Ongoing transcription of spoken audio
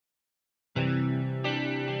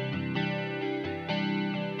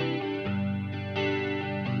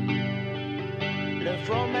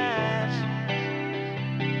fromage.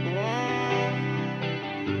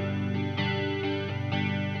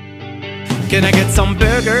 Can I get some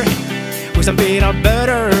burger with some peanut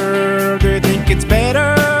butter? Do you think it's better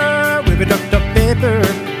with a Dr. Pepper?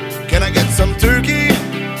 Can I get some turkey?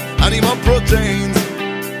 I need more proteins.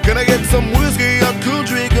 Can I get some whiskey? I could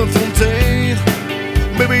drink a fontaine.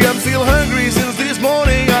 Maybe I'm still hungry since this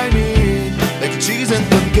morning. I need like cheese and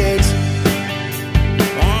pancakes.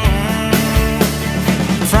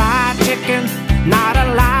 Fried chicken, not a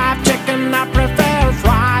live chicken. I prefer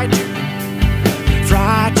fried chicken.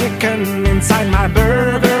 Fried chicken inside my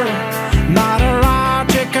burger, not a raw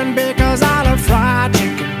chicken because I love fried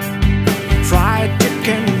chicken. Fried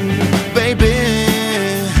chicken, baby,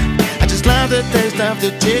 I just love the taste of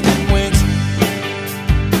the chicken wings.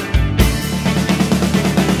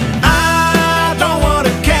 I don't want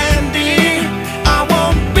a candy, I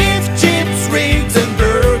want beef, chips, rings and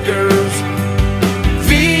burgers.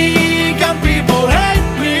 Vegan people hate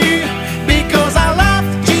me because I love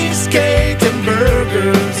cheesecake and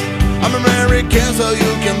burgers. I'm American, so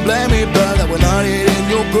you can blame me, but I will not eat in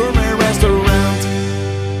your gourmet restaurant.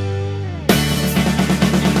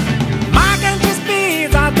 Mac and cheese,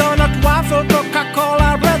 pizza, donut, waffle,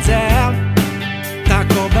 Coca-Cola, Brazil,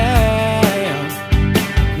 Taco Bell,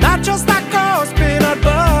 nachos, tacos, peanut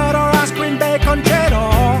butter, ice cream, bacon,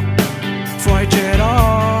 cheddar, fried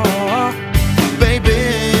cheddar. Baby,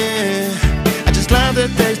 I just love the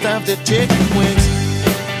taste of the chicken wings.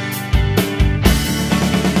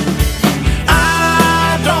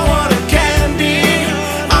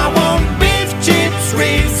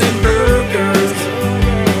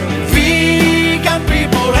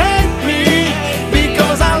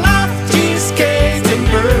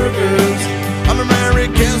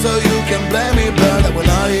 So you can blame me, but I will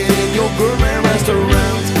not eat in your gourmet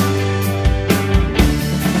restaurant.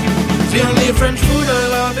 The only French food I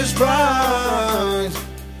love is fries.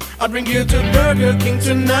 I'll bring you to Burger King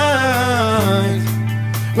tonight.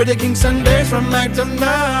 We're taking Sundays from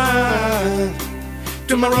McDonald's.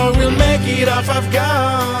 Tomorrow we'll make it our Five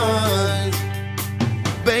Guys.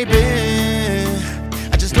 Baby,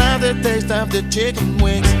 I just love the taste of the chicken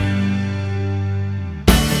wings.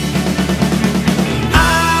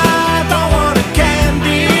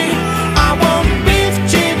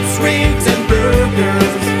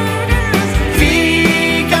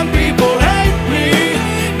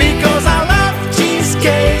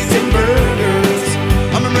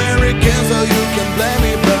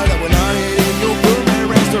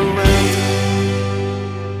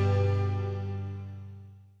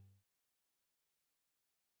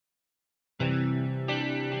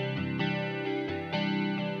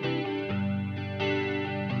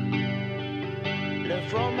 Le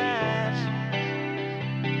fromage.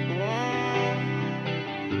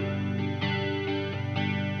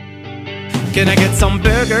 Can I get some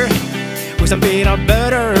burger with some peanut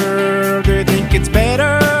butter? Do you think it's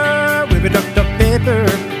better with a Dr. Pepper?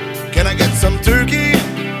 Can I get some turkey?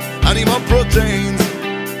 I need more proteins.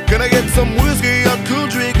 Can I get some whiskey? I could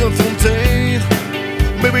drink a fontaine.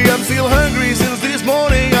 Maybe I'm still hungry since this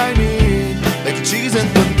morning. I need like cheese and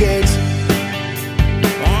pancakes.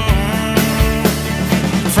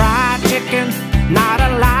 Fried chicken, not a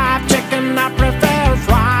live chicken. I prefer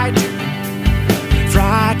fried chicken.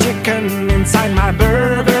 Fried chicken inside my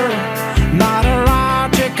burger, not a raw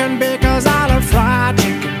chicken because I love fried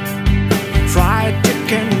chicken. Fried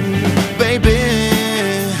chicken, baby,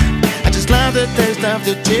 I just love the taste of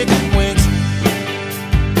the chicken wings.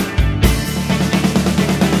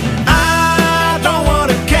 I don't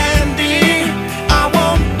want a candy, I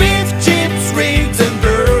want beef, chips, rings and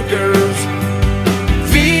burgers.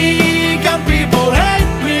 Vegan people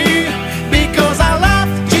hate me because I love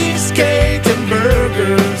cheesecake and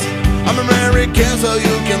burgers. I'm American, so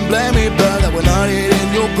you can blame me, but I will not eat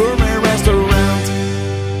in your gourmet restaurant.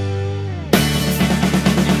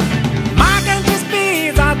 Mac and cheese,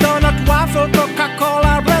 pizza, donut, waffle,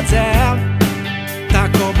 Coca-Cola, Brazil,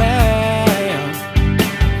 Taco Bell,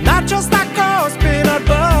 nachos, tacos, peanut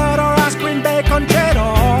butter, ice cream, bacon,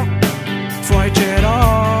 cheddar, fried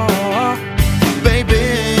cheddar. Baby,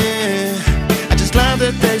 I just love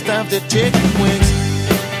the taste of the chicken wings.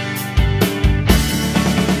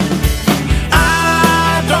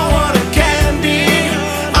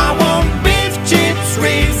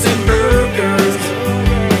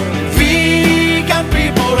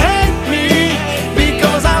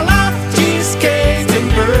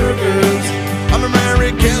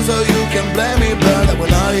 So you can blame me, but I will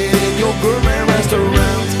not eat in your gourmet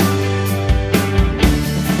restaurant.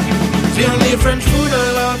 The only French food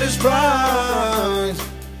I love is fries.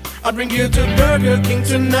 I'll bring you to Burger King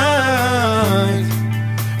tonight.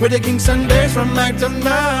 We're taking Sundays from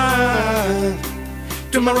McDonald's.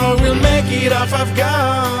 Tomorrow we'll make it off of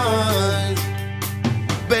guys.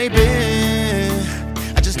 Baby,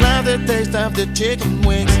 I just love the taste of the chicken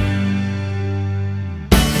wings.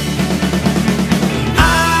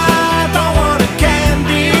 I don't want a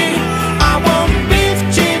candy, I want beef,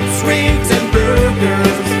 chips, rings and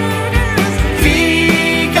burgers.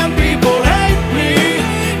 Vegan people hate me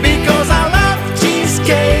because I love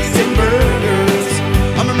cheesecakes and burgers.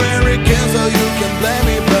 I'm American, so you can blame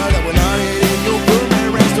me, but I will not eat in your gourmet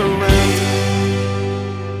restaurant.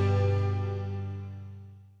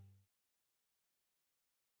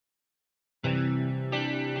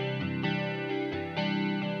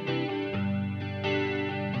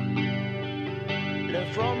 Le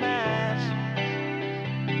fromage.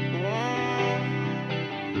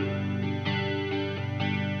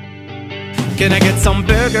 Can I get some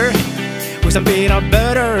burger with some peanut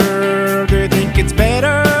butter? Do you think it's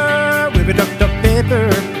better with a Dr.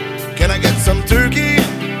 Pepper? Can I get some turkey?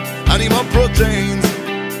 I need more proteins.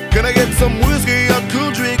 Can I get some whiskey? I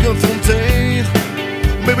could drink a fontaine.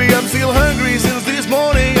 Maybe I'm still hungry since this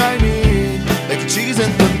morning. I need like cheese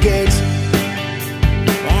and pancakes.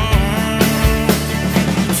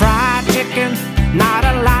 Fried chicken, not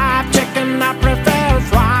a live chicken. I prefer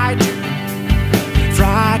fried chicken.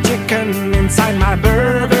 Fried chicken inside my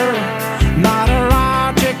burger. Not a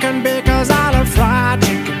raw chicken because I love fried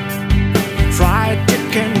chicken. Fried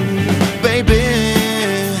chicken. Baby,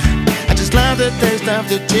 I just love the taste of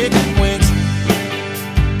the chicken wings.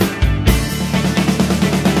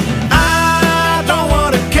 I don't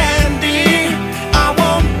want a candy, I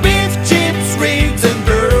want beef, chips, rings and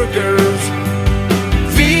burgers.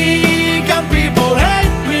 Vegan people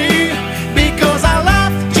hate me because I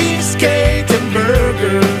love cheesecake and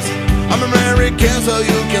burgers. I'm American, so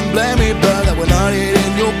you can blame me, but I will not eat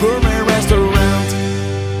in your gourmet restaurant.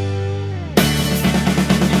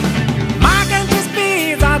 Mac and cheese,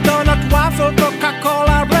 pizza, donut, waffle,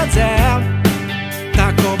 Coca-Cola, Brazil,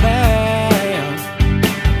 Taco Bell,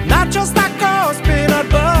 nachos, tacos, peanut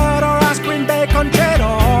butter, ice cream, bacon,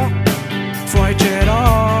 cheddar, fried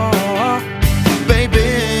cheddar. Baby,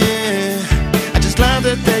 I just love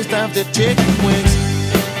the taste of the chicken wings.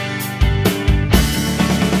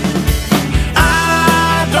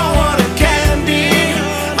 I don't want a candy,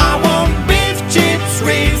 I want beef, chips,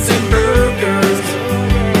 rings and burgers.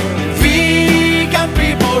 Vegan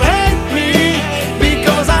people hate me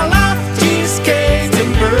because I love cheesecakes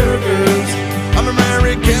and burgers. I'm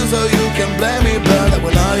American, so you can blame me, but I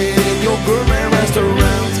will not eat in your gourmet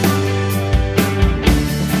restaurant.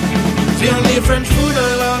 The only French food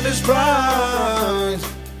I love is fries.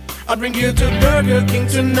 I'll bring you to Burger King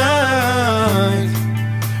tonight.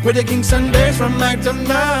 We're taking Sundays from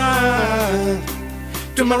McDonald's.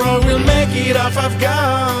 Tomorrow we'll make it off of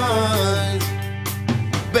guys.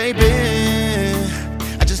 Baby,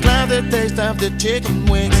 I just love the taste of the chicken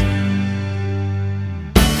wings.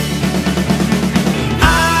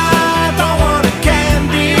 I don't want a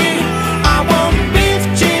candy, I want beef,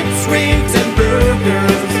 chips, rings and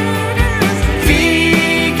burgers.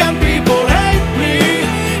 Vegan people hate me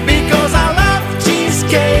because I love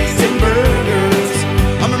cheesecakes and burgers.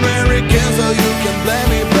 I'm American, so you can blame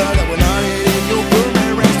me, but I will not eat in your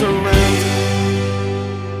gourmet restaurant.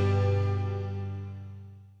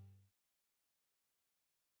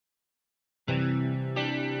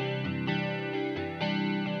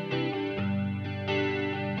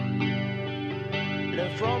 Le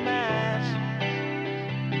fromage.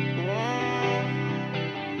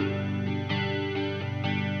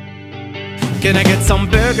 Can I get some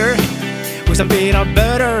burger with some peanut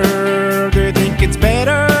butter? Do you think it's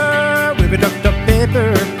better with a Dr.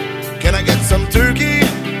 Pepper? Can I get some turkey?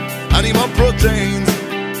 I need more proteins.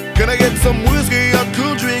 Can I get some whiskey? I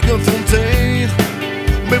could drink a fontaine.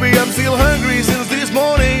 Maybe I'm still hungry since this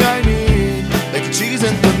morning. I need like cheese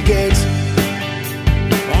and pancakes.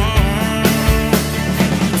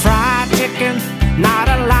 Fried chicken, not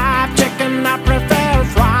a live chicken. I prefer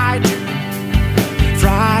fried chicken.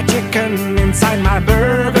 Fried chicken inside my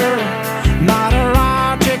burger. Not a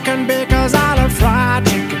raw chicken because I love fried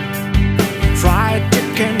chicken. Fried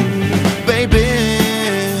chicken. Baby,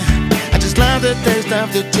 I just love the taste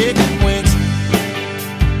of the chicken wings.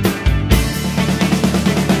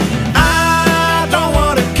 I don't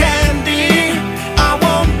want a candy, I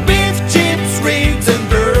want beef, chips, rings and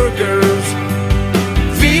burgers.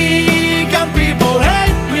 Vegan people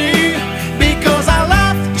hate me because I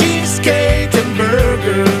love cheesecake and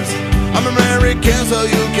burgers. I'm American, so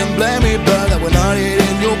you can blame me, but I will not eat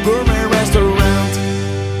in your gourmet restaurant.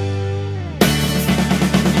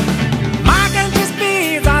 Mac and cheese,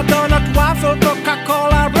 pizza, donut, waffle,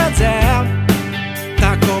 Coca-Cola,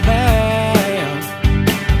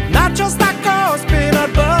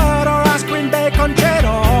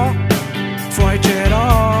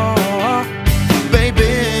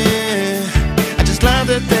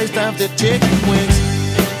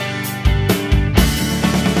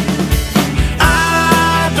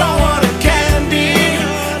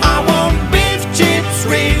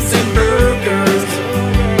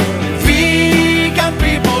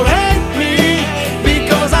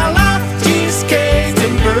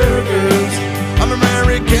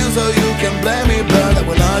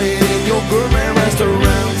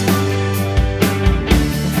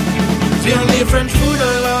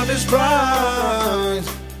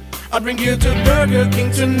 I'll bring you to Burger King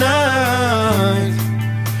tonight.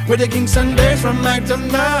 We're taking Sundays from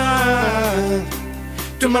McDonald's.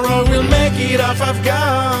 Tomorrow we'll make it our Five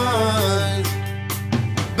Guys.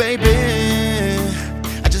 Baby,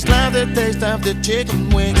 I just love the taste of the chicken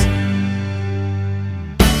wings.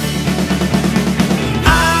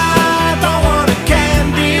 I don't want a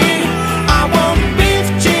candy, I want beef,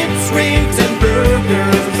 chips, rings and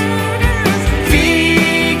burgers.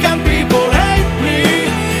 Vegan people hate me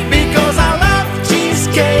because I love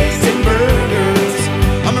cheesecakes and burgers.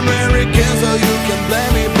 I'm American, so you can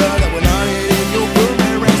blame me, but I will not eat in your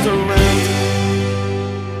gourmet restaurant.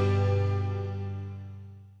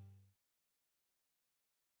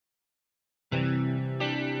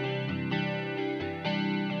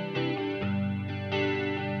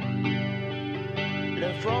 Le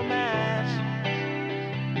fromage.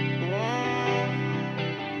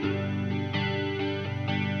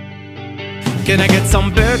 Can I get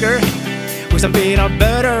some burger with some peanut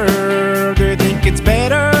butter? Do you think it's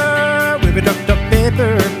better with a Dr.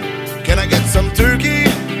 Pepper? Can I get some turkey?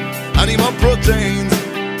 I need more proteins.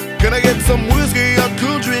 Can I get some whiskey? I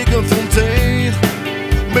could drink a fontaine.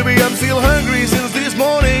 Maybe I'm still hungry since this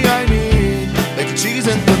morning. I need mac and cheese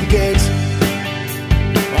and pancakes.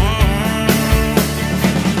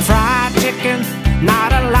 Fried chicken,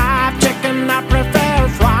 not a live chicken. I prefer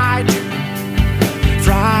fried chicken.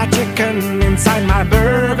 Fried chicken inside my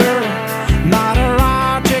burger, not a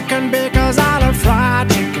raw chicken because I love fried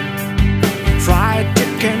chicken. Fried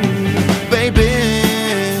chicken. Baby,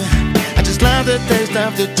 I just love the taste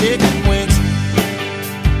of the chicken wings.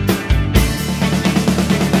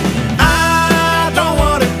 I don't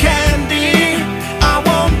want a candy, I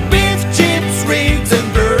want beef, chips, rings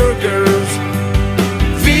and burgers.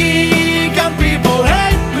 Vegan people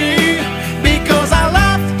hate me because I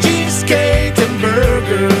love cheesecake and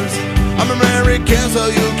burgers. I'm American, so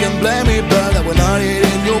you can blame me, but I will not eat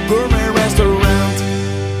in your gourmet restaurant.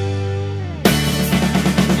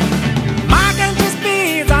 Mac and cheese,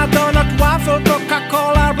 pizza, donut, waffle,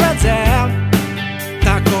 Coca-Cola, Brazil,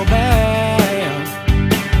 Taco Bell,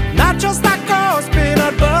 nachos, tacos,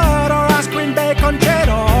 peanut butter, ice cream, bacon,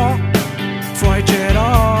 cheddar, fried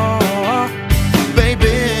cheddar.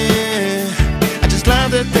 Baby, I just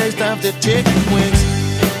love the taste of the chicken wings.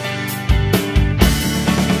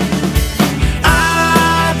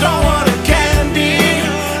 I don't want a candy,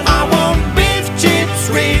 I want beef, chips,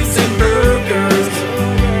 rings and burgers.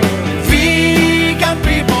 Vegan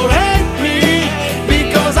people hate me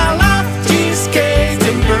because I love cheesecakes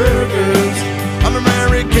and burgers. I'm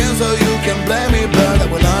American, so you can blame me, but I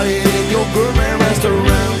will not eat in your gourmet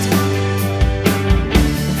restaurant.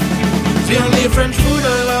 The only French food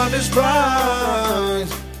I love is fries.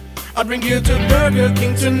 I'll bring you to Burger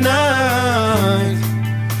King tonight.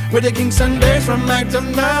 We're taking Sundays from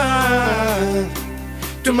McDonald's.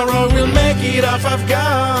 Tomorrow we'll make it our Five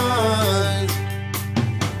Guys.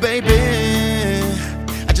 Baby,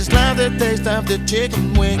 I just love the taste of the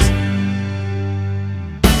chicken wings.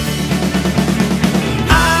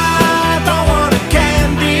 I don't want a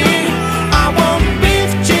candy, I want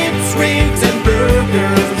beef, chips, rings and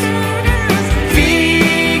burgers.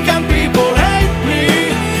 Vegan people hate me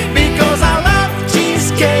because I love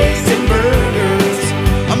cheesecakes and burgers.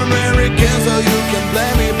 I'm American, so you can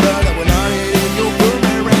blame me, but I will not eat in your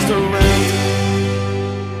gourmet restaurant.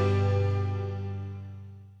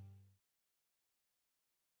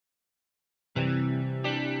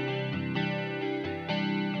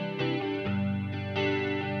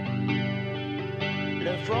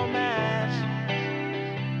 Le fromage.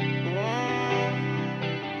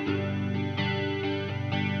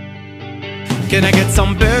 Can I get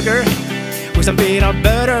some burger with some peanut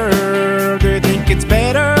butter? Do you think it's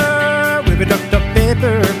better with a Dr.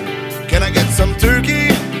 Pepper? Can I get some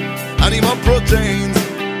turkey? I need more proteins.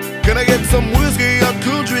 Can I get some whiskey? I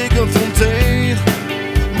could drink a fontaine.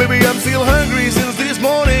 Maybe I'm still hungry since this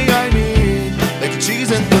morning. I need mac and cheese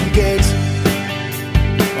and pancakes.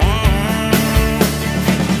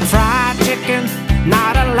 Fried chicken,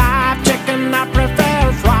 not a live chicken. I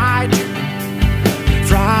prefer fried chicken.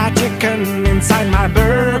 Fried chicken inside my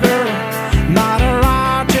burger, not a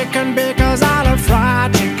raw chicken because I love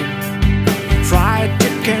fried chicken. Fried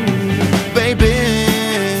chicken. Baby,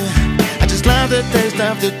 I just love the taste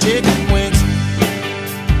of the chicken wings.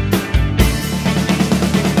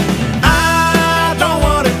 I don't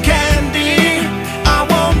want a candy, I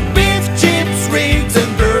want beef, chips, rings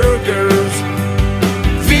and burgers.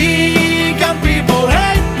 Vegan people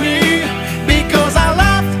hate me because I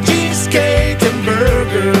love cheesecake and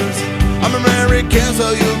burgers. I'm American,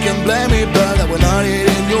 so you can blame me, but I will not eat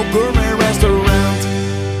in your gourmet restaurant.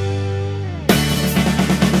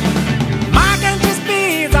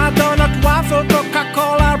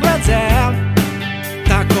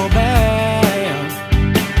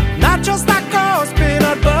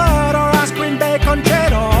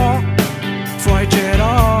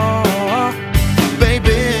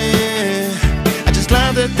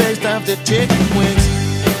 the chicken wings.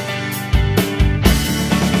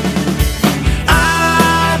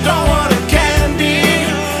 I don't want a candy,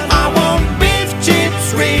 I want beef,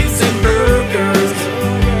 chips, ribs and burgers.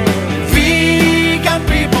 Vegan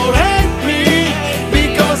people hate me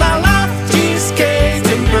because I love cheesecakes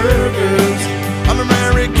and burgers. I'm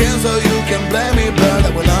American, so you can blame me,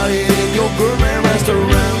 but we're not eating your gourmet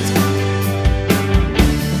restaurant.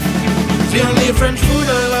 The only French food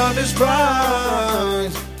I love is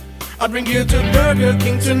fries. I'll bring you to Burger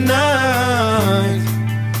King tonight.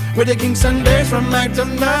 We're taking Sundays from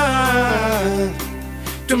McDonald's.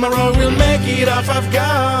 Tomorrow we'll make it off Five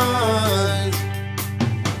Guys.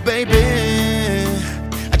 Baby,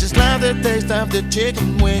 I just love the taste of the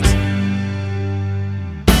chicken wings.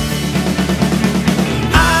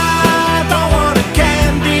 I don't want a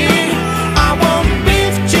candy, I want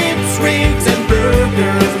beef, chips, ribs and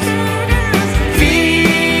burgers.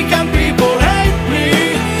 Vegan people hate me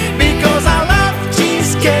because I love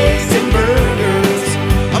cheesecakes and burgers.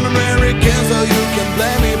 I'm American, so you can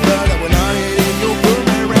blame me, but we're not eating your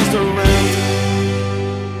gourmet restaurant.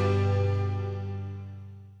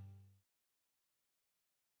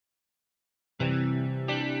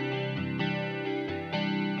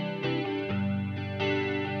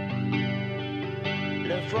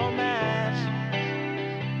 Le fromage.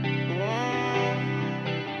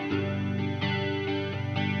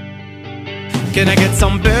 Can I get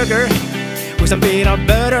some burger with some peanut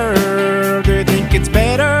butter? Do you think it's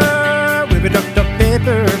better with a Dr.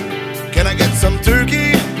 Pepper? Can I get some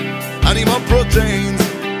turkey? I need more proteins.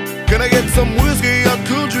 Can I get some whiskey? I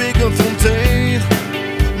could drink a fontaine.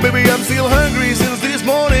 Maybe I'm still hungry since this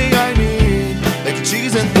morning. I need mac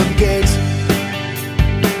cheese and pancakes.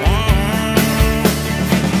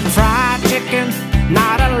 Fried chicken,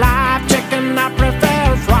 not a live chicken. I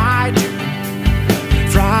prefer fried chicken.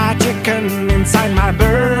 Fried chicken inside my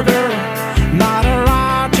burger, not a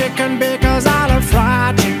raw chicken because I love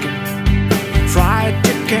fried chicken. Fried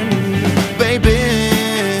chicken. Baby,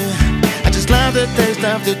 I just love the taste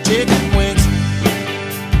of the chicken wings.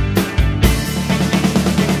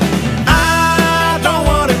 I don't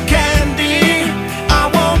want a candy, I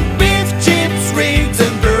want beef, chips, ribs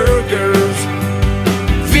and burgers.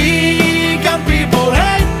 Vegan people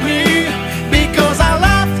hate me because I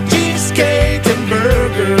love cheesecake and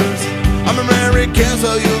burgers. I'm American,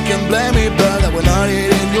 so you can blame me, but we're not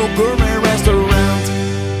eating your gourmet restaurant.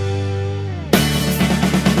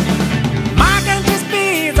 Mac and cheese,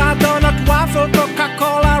 pizza, donut, waffle,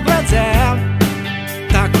 Coca-Cola, Brazil,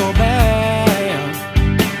 Taco Bell,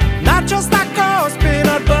 nachos, tacos,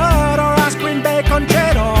 peanut butter, ice cream, bacon,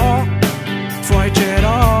 cheddar, fried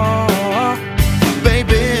cheddar.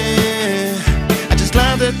 Baby, I just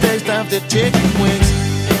love the taste of the chicken wings.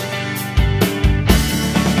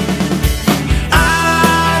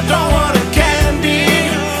 I don't want a candy,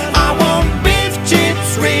 I want beef,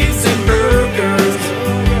 chips, ribs and burgers.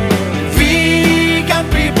 Vegan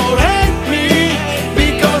people hate me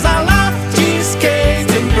because I love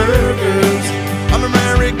cheesecakes and burgers. I'm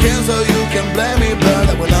American, so you can blame me,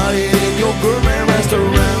 but we're not eating your gourmet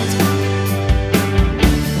restaurant.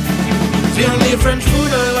 The only French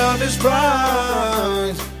food I love is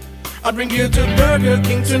fries. I'll bring you to Burger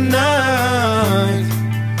King tonight.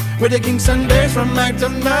 We're taking Sundays from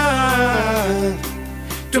McDonald's.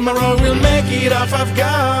 Tomorrow we'll make it off Five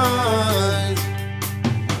Guys.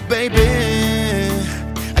 Baby,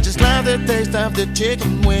 I just love the taste of the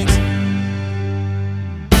chicken wings.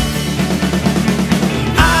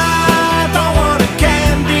 I don't want a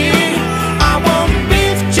candy, I want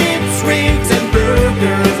beef, chips, ribs and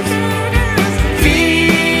burgers.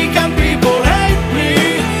 Vegan people hate me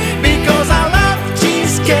because I love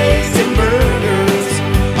cheesecakes and burgers.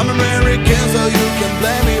 I'm American, so you can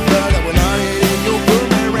blame me, but we're not eating your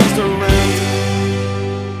gourmet restaurant.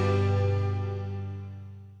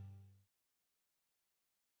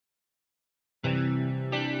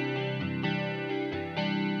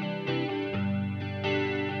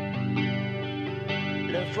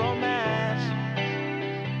 Le fromage.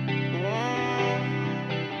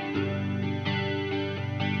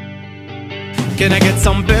 Can I get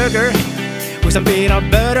some burger with some peanut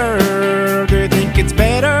butter? Do you think it's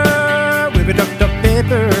better with a Dr.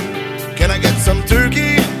 Pepper? Can I get some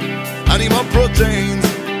turkey? I need more proteins.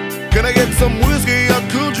 Can I get some whiskey? I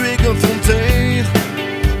could drink a fontaine.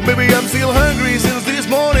 Maybe I'm still hungry since this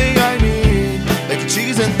morning. I need mac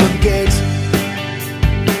cheese and pancakes.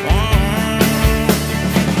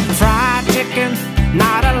 Fried chicken,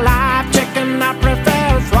 not a live chicken. I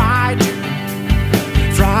prefer fried chicken.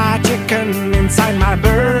 Fried chicken inside my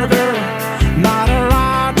burger, not a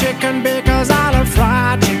raw chicken because I love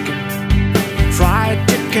fried chicken. Fried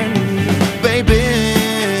chicken.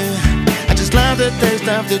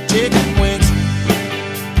 chicken wings.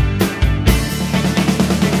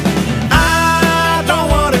 I don't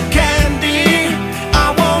want a candy,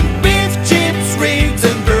 I want beef, chips, ribs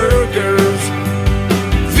and burgers.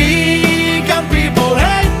 Vegan people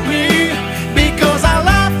hate me because I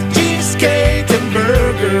love cheesecake and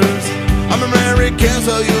burgers. I'm American,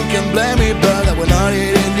 so you can blame me, but I will not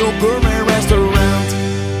eat in your gourmet restaurant.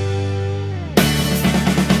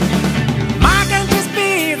 Mac and cheese,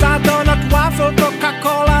 pizza, donut, waffle,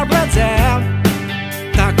 Coca-Cola, Brazil,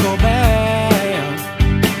 Taco Bell,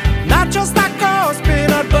 nachos, tacos,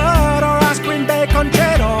 peanut butter, ice cream, bacon,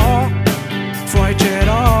 cheddar, fried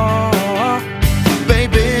cheddar.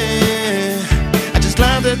 Baby, I just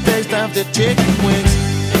love the taste of the chicken wings.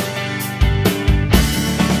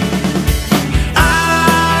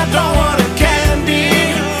 I don't want a candy,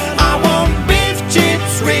 I want beef,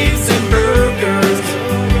 chips, ribs and burgers.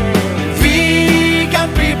 Vegan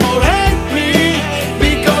people hate me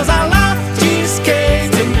because I love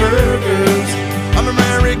cheesecakes and burgers. I'm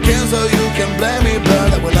American, so you can blame me,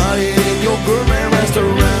 but I will not eat in your gourmet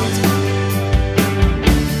restaurant.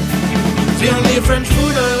 The only French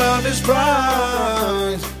food I love is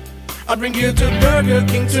fries. I'll bring you to Burger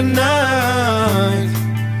King tonight.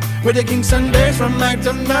 We're taking Sundays from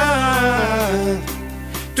McDonald's.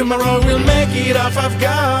 Tomorrow we'll make it off of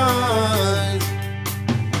guys.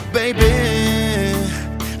 Baby,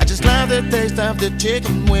 I just love the taste of the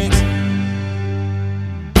chicken wings.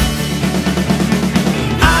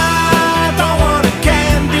 I don't want a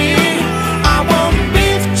candy, I want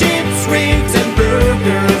beef, chips, ribs and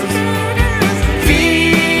burgers.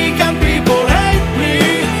 Vegan people hate me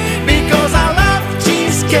because I love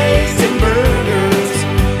cheesecakes and burgers.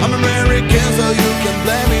 I'm American, so you can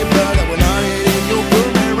blame me, but I will not eat in your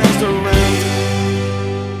gourmet restaurant.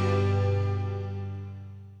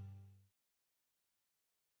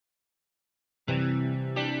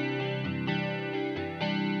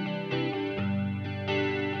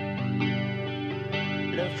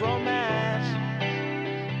 Le fromage.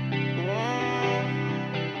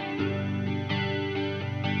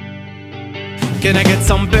 Can I get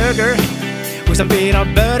some burger with some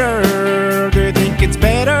peanut butter? Do you think it's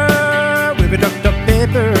better with a Dr.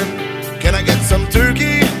 Pepper? Can I get some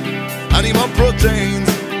turkey? I need more proteins.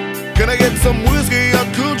 Can I get some whiskey? I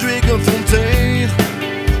could drink a fontaine.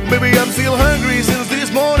 Maybe I'm still hungry since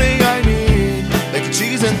this morning. I need mac and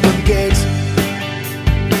cheese and pancakes.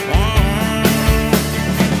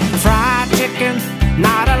 Fried chicken,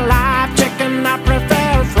 not a live chicken. I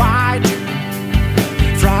prefer fried chicken.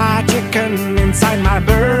 Fried chicken inside my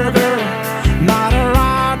burger, not a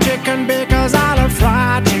raw chicken because I love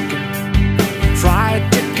fried chicken. Fried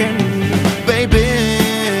chicken. Baby,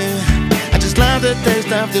 I just love the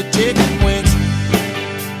taste of the chicken wings.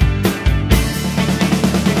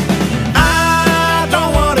 I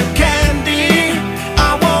don't want a candy,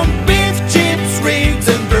 I want beef, chips, ribs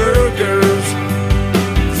and burgers.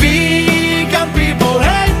 Vegan people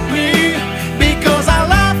hate me because I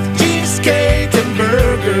love cheesecake and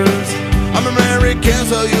burgers. I'm American,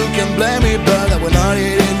 so you can blame me, but I will not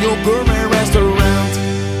eat in your gourmet restaurant.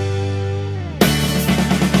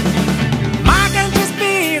 Mac and cheese,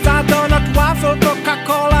 pizza, donut, waffle,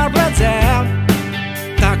 Coca-Cola, Brazil,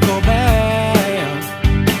 Taco Bell,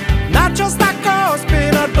 nachos, tacos,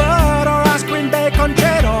 peanut butter, ice cream, bacon,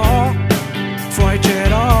 cheddar, fried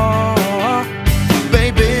cheddar.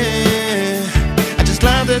 Baby, I just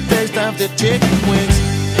love the taste of the chicken wings.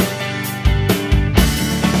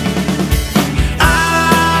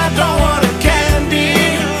 I don't want a candy,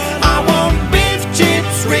 I want beef,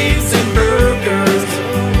 chips, ribs and burgers.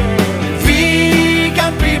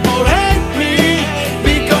 Vegan people hate me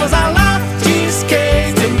because I love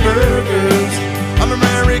cheesecakes and burgers. I'm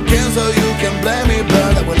American, so you can blame me,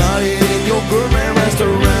 but I will not eat in your gourmet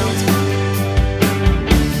restaurant.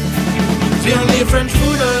 The only French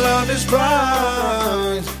food I love is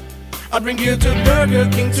fries. I'll bring you to Burger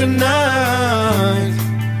King tonight.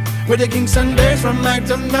 We're taking Sundays from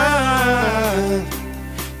McDonald's.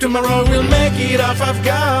 Tomorrow we'll make it off of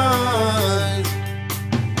guys.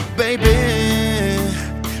 Baby,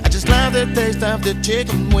 I just love the taste of the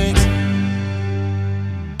chicken wings.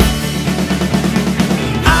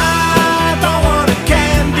 I don't want a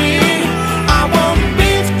candy, I want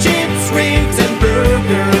beef, chips, ribs and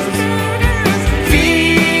burgers.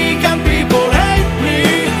 Vegan people hate me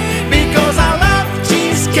because I love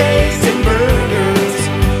cheesecakes and burgers.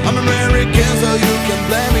 I'm American, so you can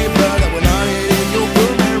blame me, but I will not eat in your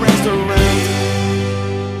gourmet restaurant.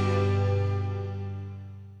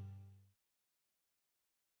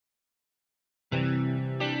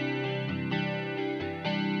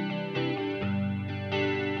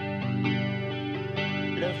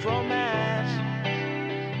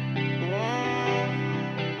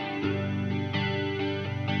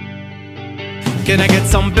 Can I get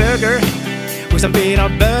some burger with some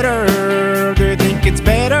peanut butter? Do you think it's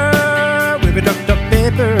better with a Dr.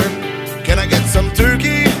 Pepper? Can I get some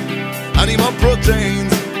turkey? I need more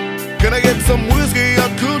proteins. Can I get some whiskey? I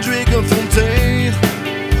could drink a fontaine.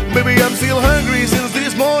 Maybe I'm still hungry since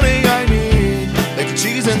this morning. I need like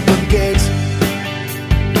cheese and pancakes.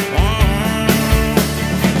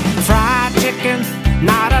 Fried chicken,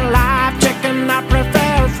 not a live chicken. I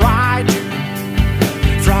prefer fried chicken.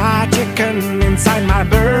 Fried chicken inside my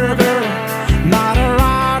burger, not a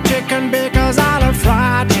raw chicken because I love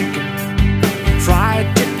fried chicken. Fried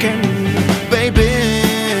chicken, baby,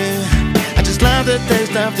 I just love the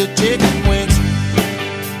taste of the chicken wings.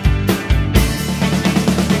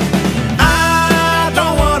 I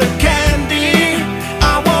don't want a candy,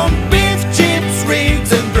 I want beef, chips,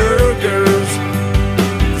 ribs and burgers.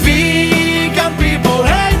 Vegan people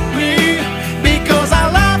hate me because I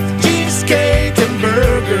love cheesecake and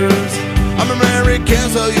burgers. I'm American,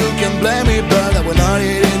 so you can blame me, but I will not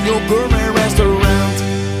eat in your gourmet restaurant.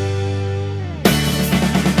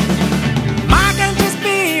 Mac and cheese,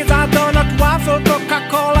 pizza, donut, waffle,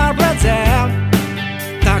 Coca-Cola, Brazil,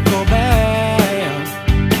 Taco Bell,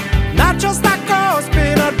 nachos, tacos,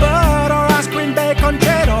 peanut butter, ice cream, bacon,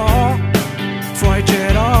 cheddar, fried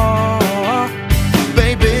cheddar.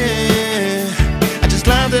 Baby, I just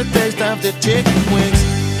love the taste of the chicken wings.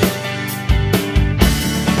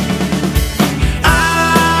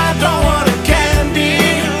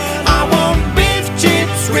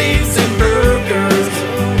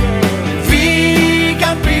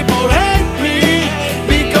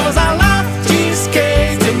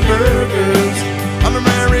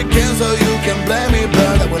 So you can blame me,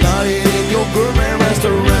 but I will not eat in your gourmet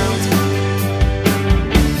restaurant.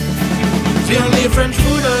 The only French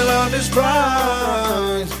food I love is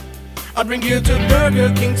fries. I'll bring you to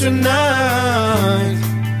Burger King tonight.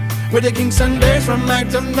 We're taking Sundays from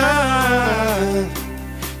McDonald's.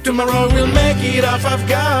 Tomorrow we'll make it our Five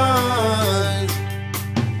Guys.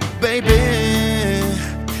 Baby,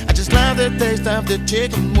 I just love the taste of the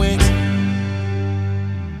chicken wings.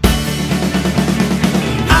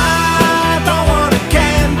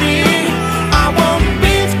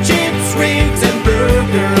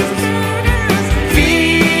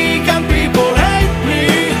 Vegan people hate me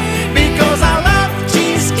because I love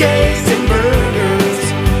cheesecakes and burgers.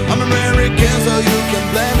 I'm American, so you can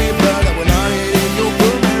blame me, but I will not eat in your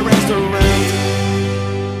gourmet restaurant.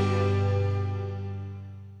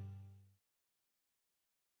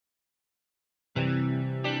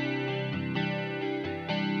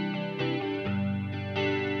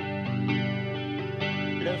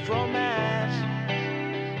 The fromage.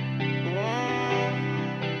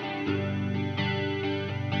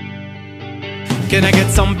 Can I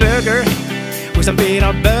get some burger with some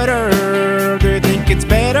peanut butter? Do you think it's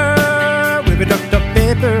better with a Dr.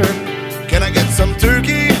 Pepper? Can I get some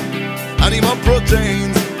turkey? I need more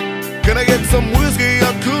proteins. Can I get some whiskey?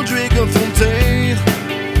 I could drink a fontaine.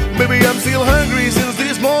 Maybe I'm still hungry since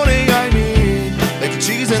this morning. I need like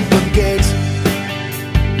cheese and pancakes.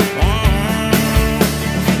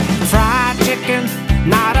 Fried chicken,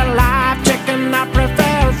 not a live chicken. I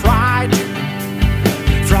prefer fried chicken.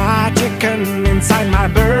 Fried chicken inside my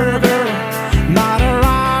burger, not a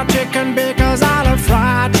raw chicken because I love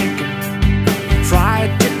fried chicken.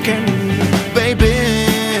 Fried chicken, baby,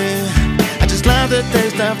 I just love the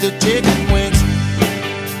taste of the chicken wings.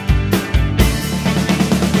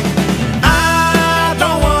 I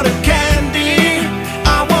don't want a candy,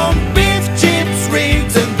 I want beef, chips,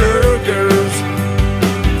 ribs and burgers.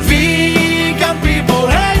 Vegan people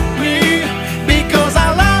hate me because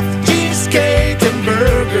I love cheesecake and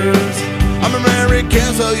burgers. I'm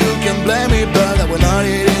American, so you can blame me, but I will not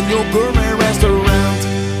eat in your gourmet restaurant.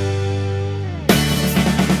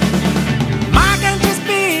 Mac and cheese,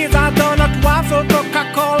 pizza, donut, waffle,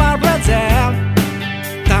 Coca-Cola, Brazil,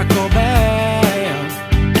 Taco Bell,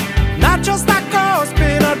 nachos, tacos,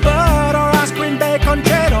 peanut butter, ice cream, bacon,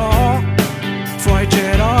 cheddar, fried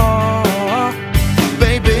cheddar.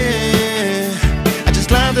 Baby, I just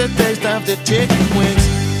love the taste of the chicken wings.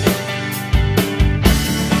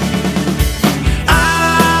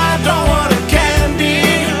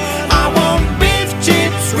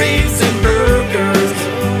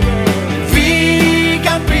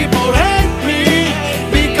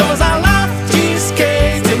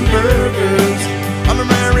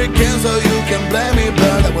 So you can blame me,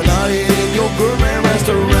 but I will not eat in your gourmet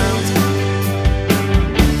restaurant.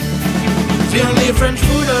 The only French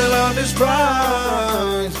food I love is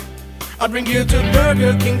fries. I'll bring you to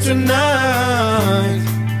Burger King tonight.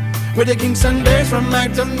 We're taking Sundays from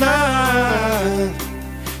McDonald's.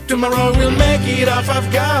 Tomorrow we'll make it our Five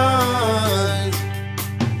Guys.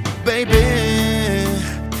 Baby,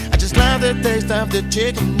 I just love the taste of the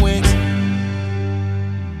chicken wings.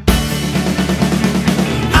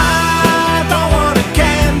 I don't want a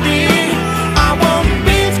candy, I want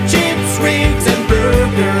beef, chips, rings and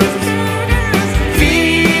burgers.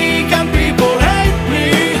 Vegan people hate me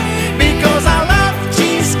because I love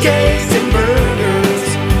cheesecakes and burgers.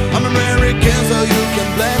 I'm American, so you can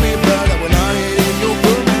blame me, but I will not eat in your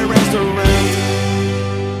gourmet restaurant.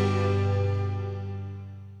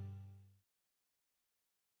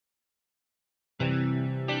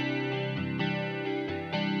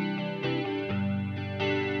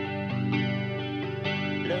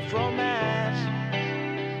 Le fromage.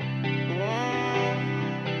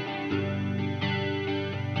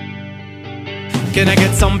 Can I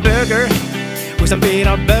get some burger with some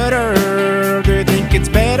peanut butter? Do you think it's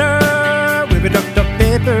better with a Dr.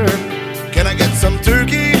 Pepper? Can I get some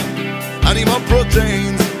turkey? I need more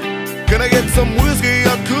proteins. Can I get some whiskey?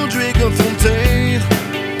 I could drink a fontaine.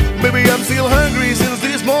 Maybe I'm still hungry since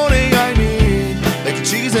this morning. I need like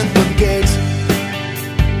cheese and pancakes.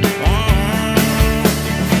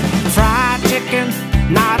 Fried chicken,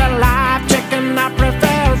 not a live chicken. I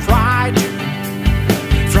prefer fried chicken.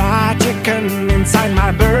 Fried chicken inside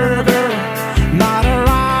my burger, not a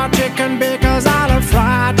raw chicken because I love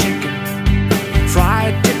fried chicken.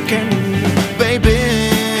 Fried chicken. Baby,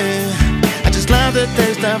 I just love the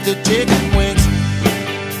taste of the chicken wings.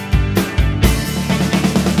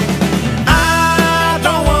 I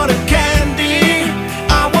don't want a candy,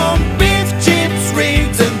 I want beef, chips,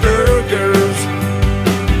 rings and burgers.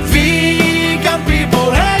 Vegan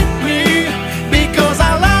people hate me because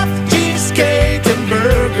I love cheesecake and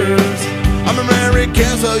burgers. I'm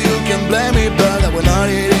American, so you can blame me, but I will not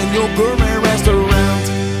eat in your gourmet restaurant.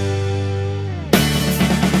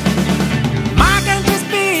 Mac and cheese,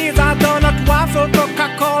 pizza, donut, waffle,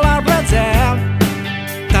 Coca-Cola, Brazil,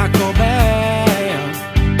 Taco Bell,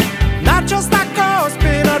 nachos, tacos,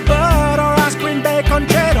 peanut butter, ice cream, bacon,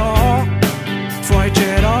 cheddar, fried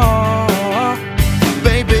cheddar.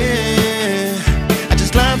 Baby, I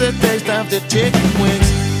just love the taste of the chicken wings.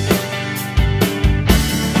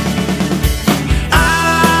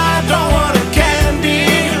 I don't want a candy,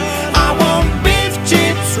 I want beef,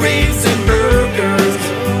 chips, rings and burgers.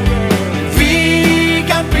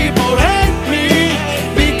 Vegan people hate me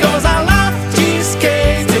because I love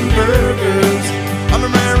cheesecakes and burgers. I'm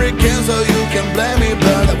American, so you can blame me,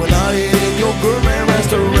 but I will not eat in your gourmet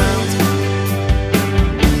restaurant.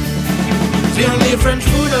 The only French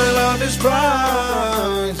food I love is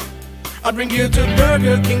fries. I'll bring you to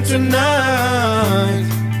Burger King tonight.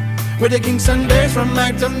 We're taking Sundays from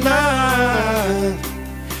McDonald's.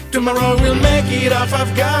 Tomorrow we'll make it our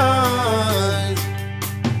Five Guys.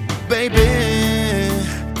 Baby,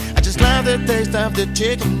 I just love the taste of the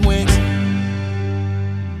chicken wings.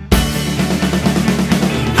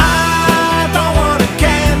 I don't want a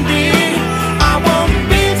candy, I want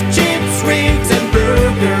beef, chips, rings and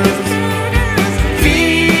burgers.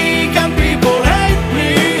 Vegan people hate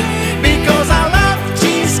me because I love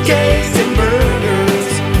cheesecakes and burgers.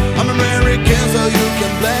 I'm American, so you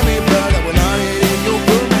can blame me, but I will not eat in your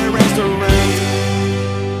gourmet restaurant.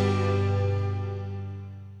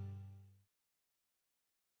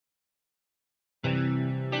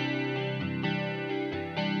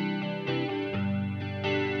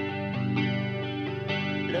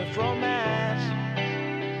 Le fromage.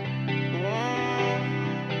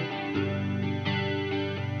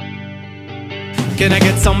 Can I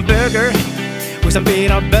get some burger with some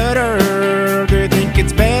peanut butter? Do you think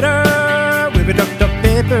it's better with a Dr.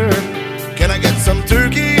 Pepper? Can I get some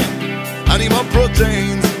turkey? I need more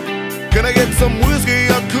proteins. Can I get some whiskey?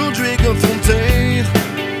 I could drink a fontaine.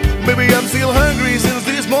 Maybe I'm still hungry since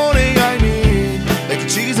this morning. I need like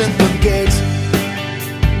cheese and pancakes.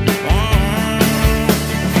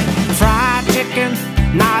 Fried chicken,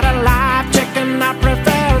 not a live chicken. I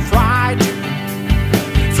prefer fried chicken.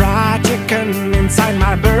 Fried chicken inside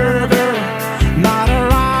my burger, not a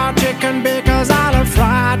raw chicken because I love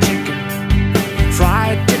fried chicken.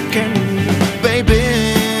 Fried chicken. Baby,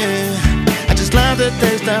 I just love the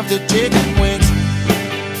taste of the chicken wings.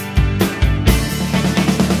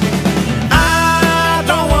 I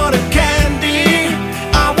don't want a candy,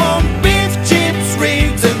 I want beef, chips,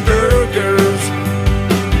 rings and burgers.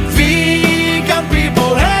 Vegan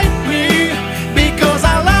people hate me because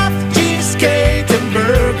I love cheesecake and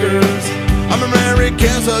burgers. I'm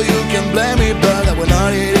American, so you can blame me, but I will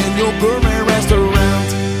not eat in your gourmet restaurant.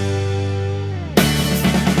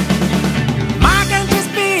 Mac and cheese,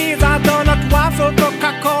 pizza, donut, waffle,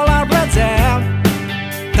 Coca-Cola, Brazil,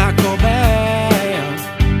 Taco Bell,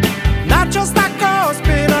 nachos, tacos,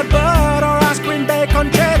 peanut butter, ice cream,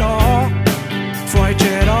 bacon, cheddar,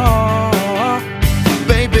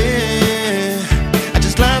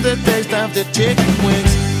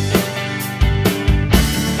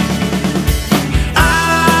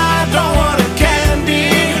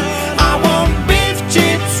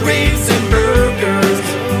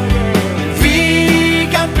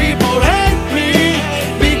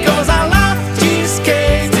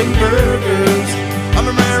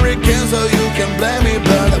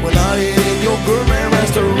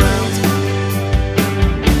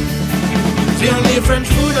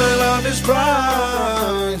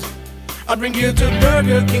 I'll bring you to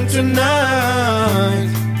Burger King tonight.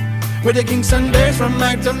 We're taking Sundays from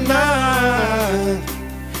McDonald's.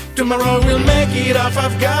 Tomorrow we'll make it off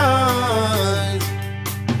of guys.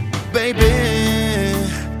 Baby,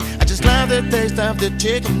 I just love the taste of the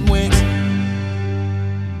chicken wings.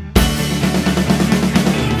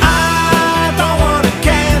 I don't want a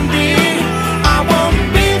candy, I want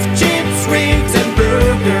beef, chips, wings and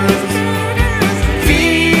burgers.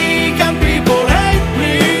 Vegan people hate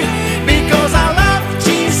me because I love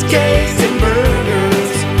cheesecakes and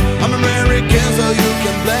burgers. I'm American, so you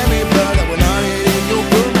can blame me, but I will not eat in your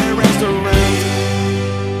gourmet restaurant.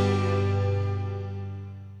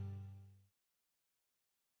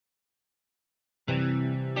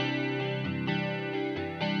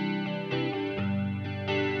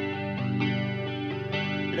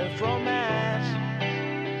 Le fromage.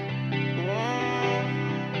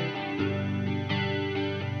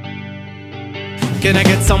 Can I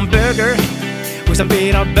get some burger with some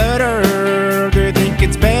peanut butter? Do you think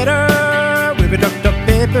it's better with a Dr.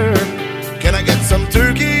 Pepper? Can I get some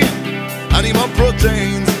turkey? I need more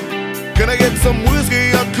proteins. Can I get some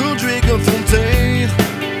whiskey? I could drink a fontaine.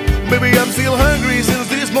 Maybe I'm still hungry since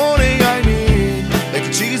this morning. I need egg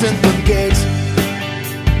and cheese and pancakes.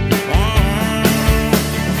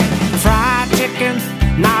 Fried chicken,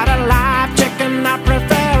 not a live chicken. I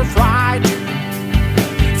prefer fried chicken.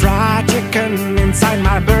 Fried chicken inside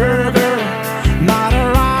my burger, not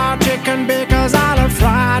a raw chicken because I love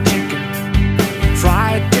fried chicken.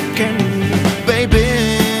 Fried chicken. Baby,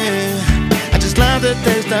 I just love the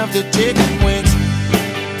taste of the chicken wings.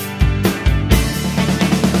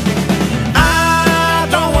 I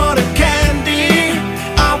don't want a candy,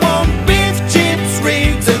 I want beef, chips,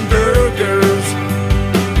 wings and burgers.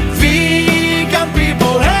 Vegan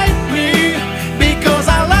people hate me because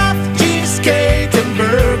I love cheesecake and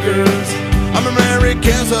burgers. I'm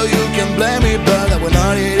American, so you can blame me, but I will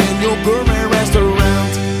not eat in your gourmet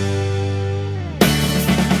restaurant.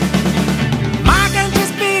 Mac and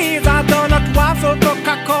cheese, pizza, donut, waffle,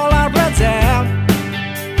 Coca-Cola, Brazil,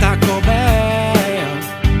 Taco Bell,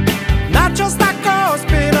 nachos, tacos,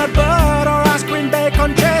 peanut butter, ice cream,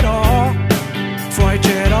 bacon, cheddar, fried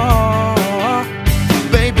cheddar.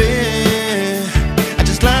 Baby, I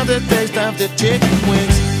just love the taste of the chicken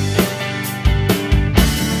wings.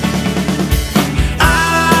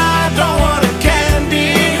 I don't want a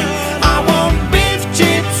candy, I want beef,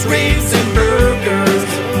 chips, wings and burgers.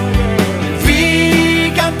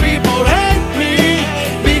 Vegan people hate me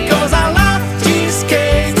because I love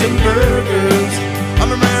cheesecakes and burgers.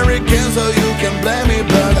 I'm American, so you can blame me,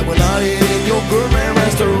 but I will not eat in your gourmet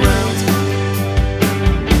restaurant.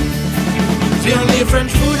 The only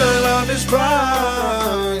French food I love is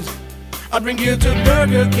fries. I'll bring you to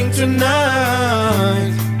Burger King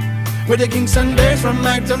tonight. We're taking Sundays from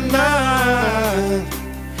McDonald's.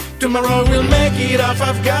 Tomorrow we'll make it off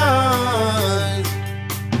of guys.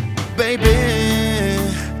 Baby,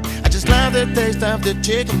 I just love the taste of the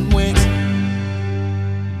chicken wings.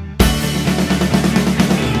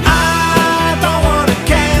 I don't want a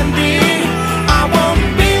candy, I want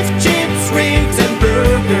beef, chips, wings and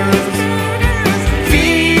burgers.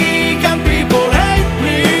 Vegan people hate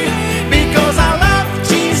me because I love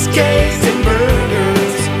cheesecakes and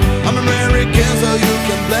burgers. I'm American, so you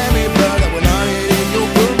can blame me, but I will not eat in your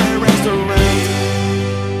gourmet restaurant.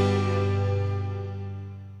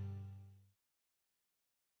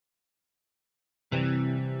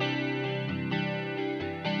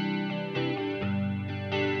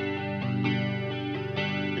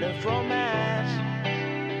 Le fromage.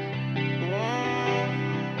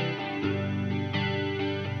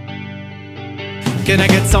 Can I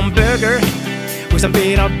get some burger with some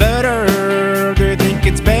peanut butter? Do you think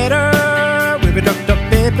it's better with a Dr.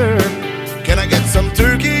 Pepper? Can I get some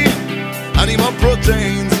turkey? I need more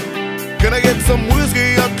proteins. Can I get some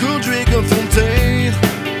whiskey? I could drink a fontaine.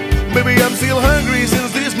 Maybe I'm still hungry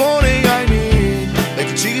since this morning. I need egg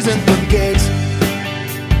and cheese and pancakes.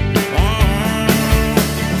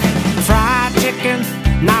 Fried chicken,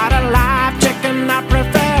 not a live chicken. I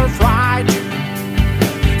prefer fried chicken.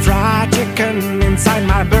 Fried chicken inside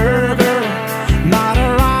my burger, not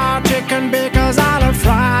a raw chicken because I love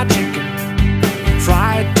fried chicken.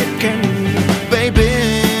 Fried chicken. Baby,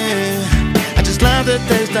 I just love the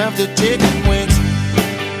taste of the chicken wings.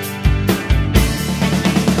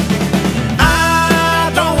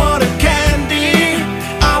 I don't want a candy,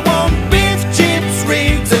 I want beef, chips,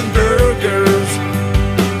 wings and burgers.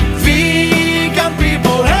 Vegan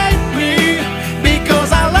people hate me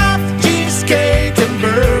because I love cheesecake and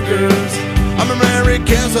burgers. I'm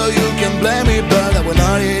American, so you can blame me, but I will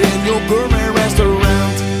not eat in your gourmet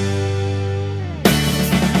restaurant.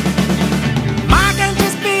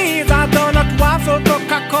 waffle,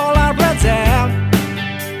 Coca-Cola, Red Zell,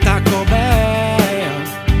 Taco Bell,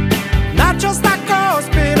 nachos, tacos,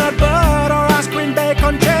 peanut butter, ice cream,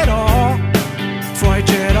 bacon, cheddar, fried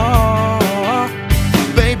cheddar.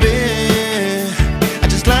 Baby, I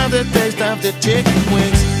just love the taste of the chicken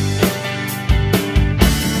wings.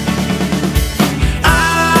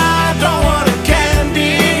 I don't want a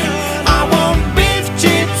candy, I want beef,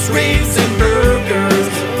 chips, ribs and burgers.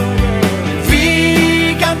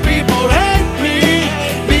 Vegan people hate me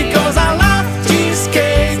because I love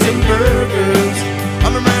cheesecakes and burgers.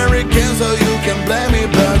 I'm American, so you can blame me,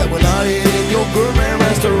 but I will not eat in your gourmet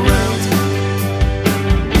restaurant.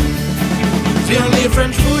 The only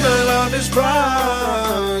French food I love is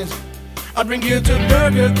fries. I'll bring you to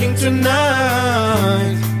Burger King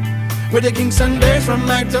tonight. We're taking Sundays from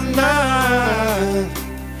McDonald's.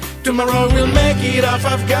 Tomorrow we'll make it off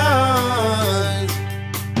of guys.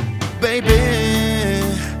 Baby,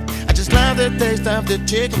 I just love the taste of the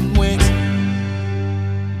chicken wings.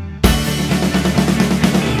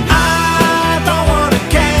 I don't want a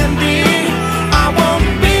candy, I want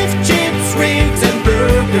beef, chips, ribs and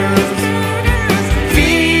burgers.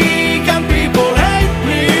 Vegan people hate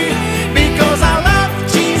me because I love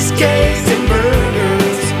cheesecakes and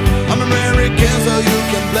burgers. I'm American, so you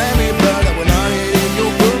can blame me, but I will not eat in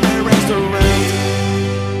your gourmet restaurant.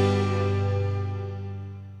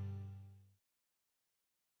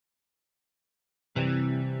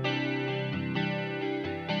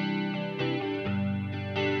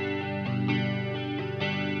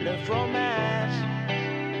 The fromage.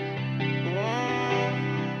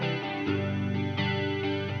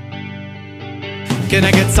 Can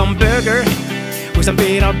I get some burger with some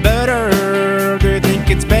peanut butter? Do you think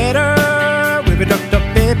it's better with a Dr.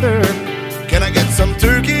 Pepper? Can I get some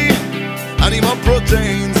turkey? I need more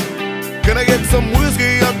proteins. Can I get some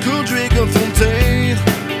whiskey? I could drink a fontaine.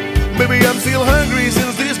 Maybe I'm still hungry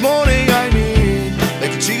since this morning. I need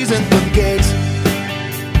like cheese and pancakes.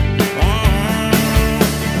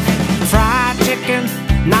 Fried chicken,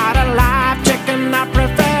 not a live chicken. I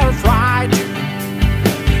prefer fried chicken.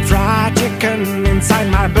 Fried chicken inside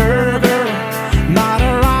my burger, not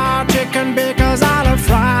a raw chicken because I love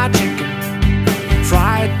fried chicken.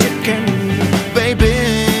 Fried chicken. Baby,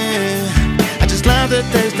 I just love the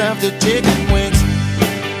taste of the chicken wings.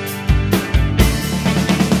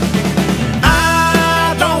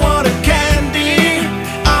 I don't want a candy,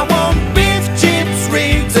 I want beef, chips,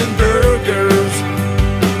 ribs and burgers.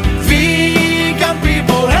 Vegan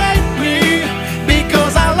people hate me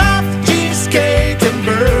because I love cheesecake and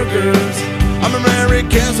burgers. I'm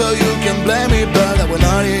American, so you can blame me, but I will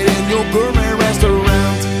not eat in your gourmet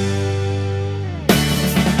restaurant.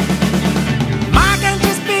 Mac and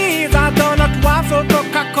cheese, pizza, donut, waffle,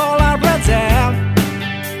 Coca-Cola, Red Zell,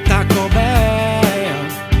 Taco Bell,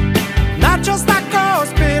 nachos, tacos,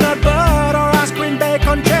 peanut butter, ice cream,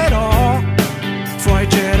 bacon, cheddar, fried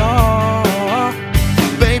cheddar.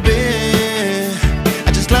 Baby, I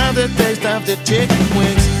just love the taste of the chicken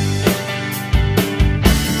wings.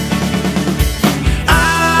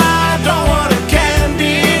 I don't want a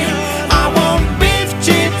candy, I want beef,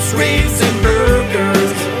 chips, ribs and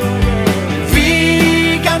burgers.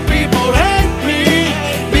 Vegan people hate me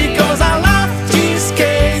because I love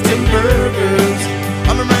cheesecakes and burgers.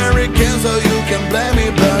 I'm American, so you can blame me,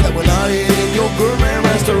 but I will not eat in your gourmet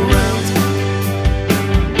restaurant.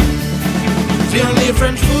 The only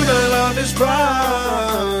French food I love is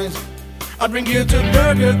fries. I'll bring you to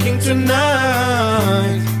Burger King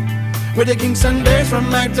tonight. We're taking Sundays from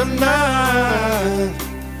McDonald's.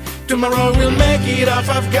 Tomorrow we'll make it off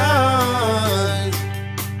of guys.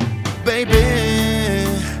 Baby,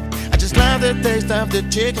 I just love the taste of the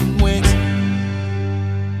chicken wings.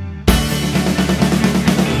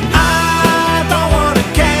 I don't want a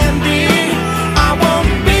candy, I want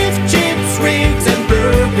beef, chips, ribs and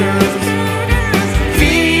burgers.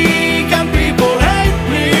 Vegan people hate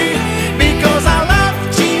me because I love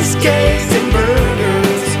cheesecakes and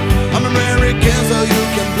burgers. I'm American, so you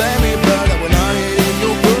can blame me, but I will not eat in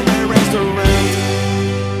your gourmet restaurant.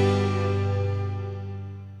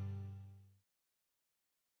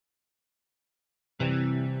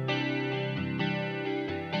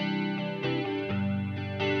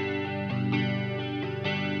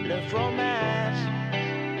 The fromage.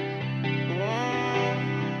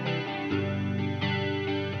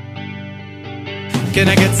 Can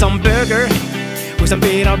I get some burger with some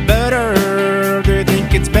peanut butter? Do you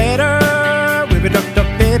think it's better with a Dr.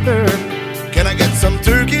 Pepper? Can I get some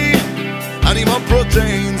turkey? I need more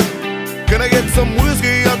proteins. Can I get some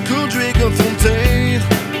whiskey? I could drink a fontaine.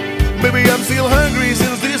 Maybe I'm still hungry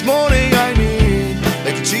since this morning. I need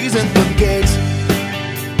like cheese and pancakes.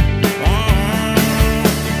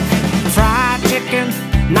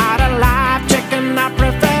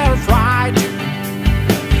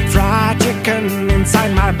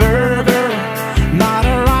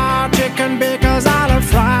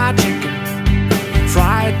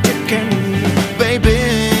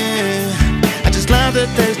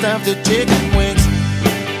 of the chicken wings.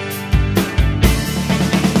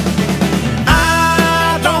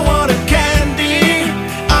 I don't want a candy,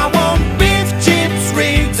 I want beef, chips,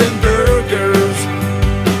 ribs and burgers.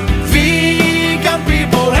 Vegan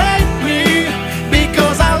people hate me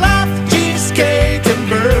because I love cheesecake and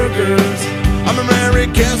burgers. I'm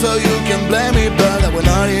American, so you can blame me, but I will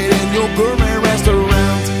not eat in your gourmet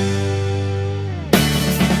restaurant.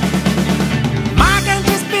 Mac and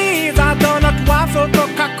cheese, pizza, donut, waffle,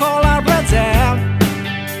 Coca-Cola, Brazil,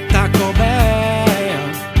 Taco Bell,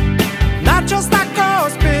 nachos,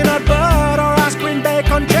 tacos, peanut butter, ice cream,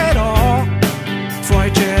 bacon, cheddar,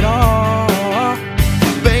 fried cheddar.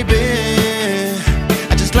 Baby,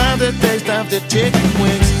 I just love the taste of the chicken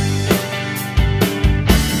wings.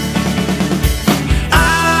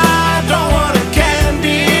 I don't want a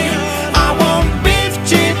candy, I want beef,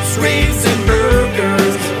 chips, ribs and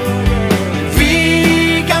burgers.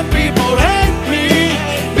 Vegan people hate me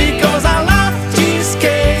because I love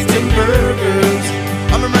cheesecake and burgers.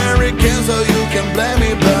 I'm American, so you can blame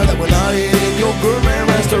me, but I will not eat in your gourmet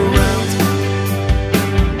restaurant.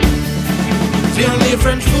 The only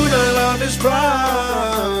French food I love is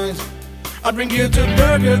fries. I'll bring you to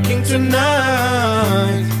Burger King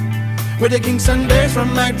tonight. We're taking Sundays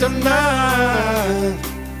from McDonald's.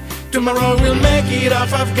 Tomorrow we'll make it our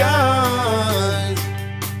Five Guys.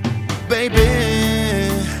 Baby,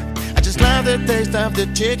 I just love the taste of the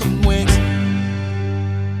chicken wings.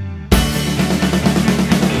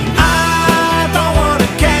 I don't want a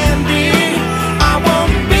candy, I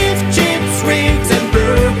want beef, chips, ribs and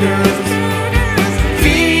burgers.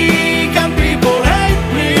 Vegan people hate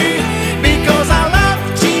me because I love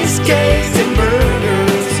cheesecakes and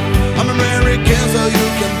burgers. I'm American, so you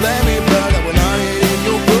can blame me, but I will not eat in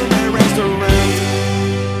your gourmet restaurant.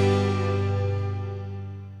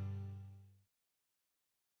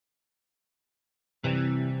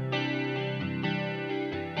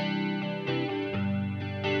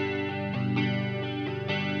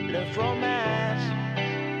 Le fromage.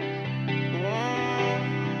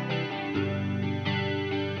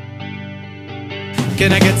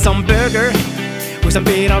 Can I get some burger with some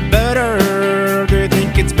peanut butter? Do you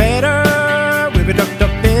think it's better with a Dr.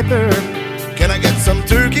 Pepper? Can I get some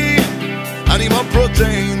turkey? I need more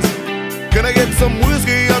proteins. Can I get some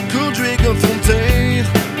whiskey? I could drink a fontaine.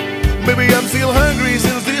 Maybe I'm still hungry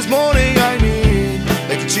since this morning. I need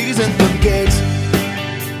mac and cheese and pancakes.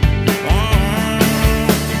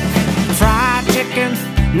 Fried chicken,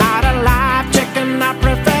 not a live chicken. I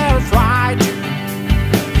prefer fried chicken.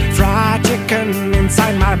 Fried chicken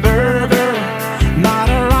inside my burger, not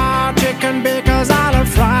a raw chicken because I love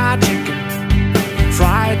fried chicken.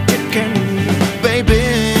 Fried chicken. Baby,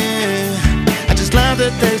 I just love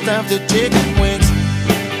the taste of the chicken wings.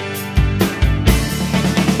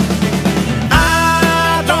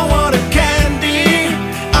 I don't want a candy,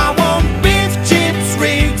 I want beef, chips,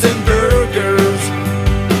 ribs and burgers.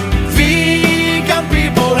 Vegan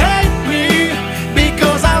people hate me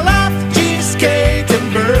because I love cheesecake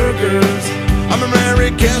and burgers. I'm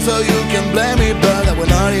American, so you can blame me, but I will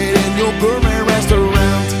not eat in your gourmet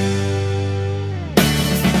restaurant.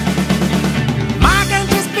 Mac and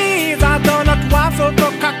cheese, pizza, donut, waffle,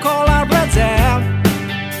 Coca-Cola, Brazil,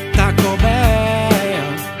 Taco Bell,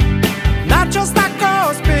 nachos,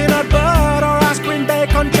 tacos, peanut butter, ice cream,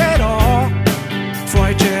 bacon, cheddar,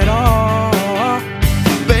 fried cheddar.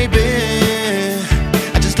 Baby,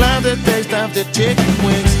 I just love the taste of the chicken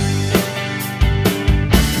wings.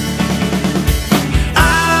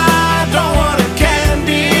 I don't want a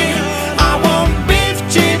candy, I want beef,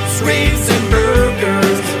 chips, ribs and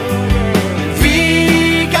burgers.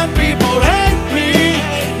 Vegan people hate me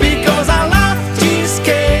because I love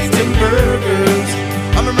cheesecakes and burgers.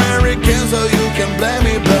 I'm American, so you can blame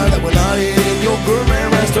me, but I will not eat in your gourmet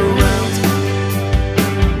restaurant.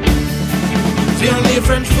 The only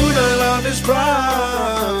French food I love is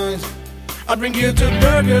fries. I'll bring you to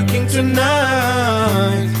Burger King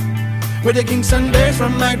tonight. We're taking Sundays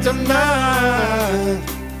from McDonald's.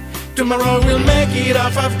 Tomorrow we'll make it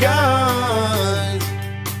our Five Guys.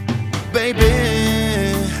 Baby,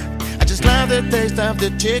 I just love the taste of the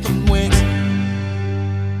chicken wings.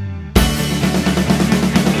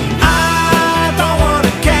 I don't want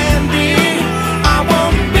a candy, I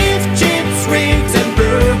want beef, chips, ribs and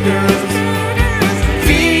burgers.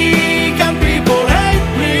 Vegan people hate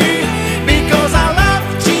me because I love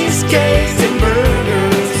cheesecakes and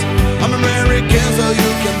burgers. I'm American, so you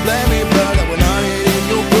can blame me, but I will not eat in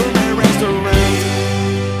your gourmet restaurant.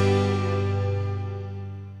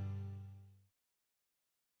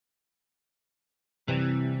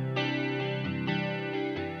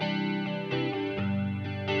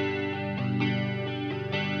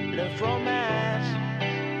 romance.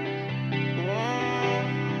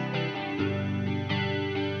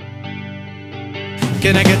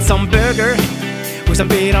 Can I get some burger with some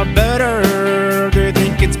peanut butter? Do you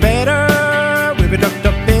think it's better with a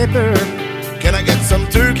Dr. Pepper? Can I get some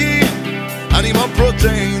turkey? I need more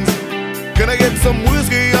proteins. Can I get some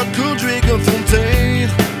whiskey? I could drink a fontaine.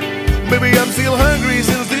 Maybe I'm still hungry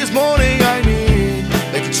since this morning. I need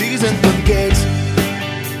mac cheese and pancakes.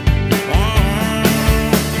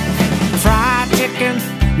 Fried chicken,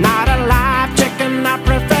 not a live chicken. I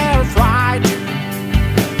prefer fried chicken.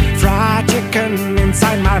 Fried chicken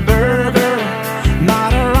inside my burger,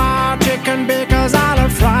 not a raw chicken because I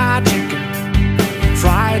love fried chicken.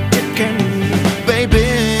 Fried chicken, baby,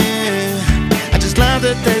 I just love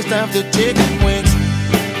the taste of the chicken wings.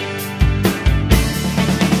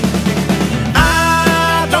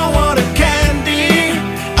 I don't want a candy,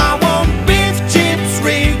 I want beef, chips,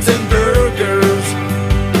 ribs and burgers.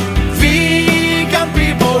 Vegan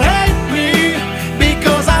people hate me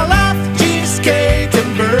because I love cheesecake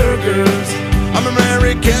and burgers. I'm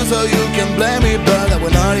American, so you can blame me, but I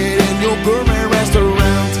will not eat in your gourmet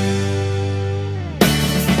restaurant.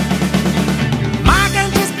 Mac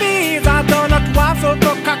and cheese, pizza, donut, waffle,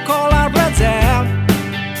 Coca-Cola, Brazil,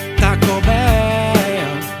 Taco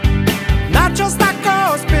Bell, nachos,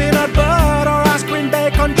 tacos, peanut butter, ice cream,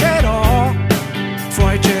 bacon, cheddar,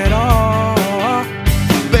 fried cheddar.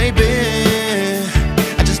 Baby,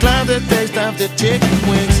 I just love the taste of the chicken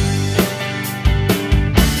wings.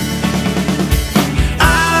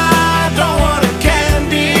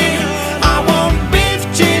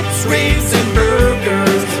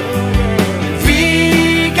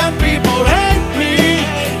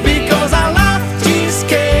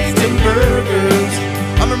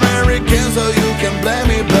 So you can blame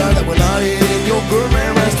me, but I will not eat in your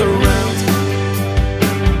gourmet restaurant.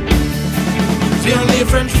 The only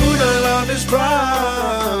French food I love is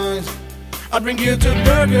fries. I'll bring you to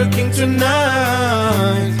Burger King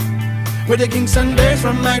tonight. We're taking Sundays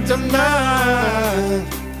from McDonald's.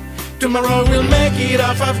 Tomorrow we'll make it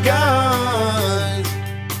our Five Guys.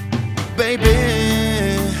 Baby,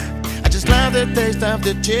 I just love the taste of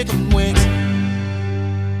the chicken wings.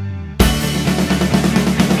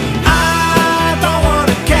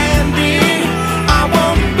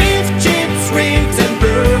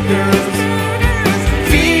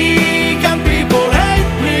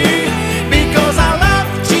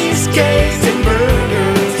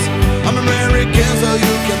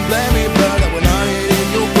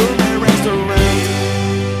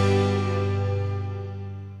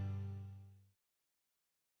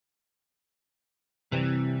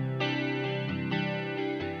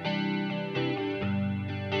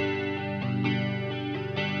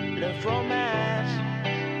 Romance.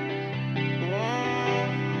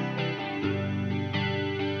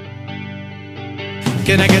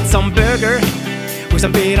 Can I get some burger with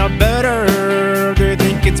some peanut butter? Do you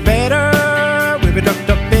think it's better with a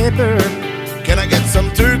Dr. Pepper? Can I get some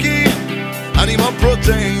turkey? I need more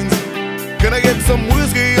proteins. Can I get some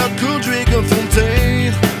whiskey? I could drink a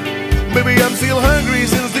fontaine. Maybe I'm still hungry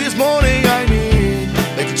since this morning. I need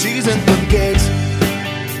mac cheese and pancakes.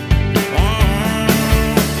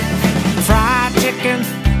 Fried chicken,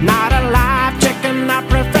 not a live chicken. I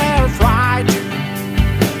prefer fried chicken.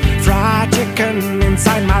 Fried chicken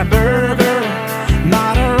inside my burger,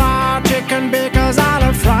 not a raw chicken because I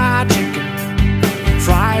love fried chicken.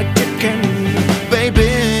 Fried chicken,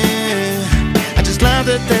 baby, I just love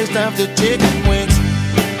the taste of the chicken wings.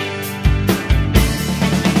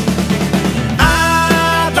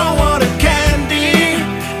 I don't want a candy,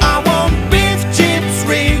 I want beef, chips,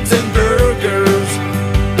 ribs and burgers.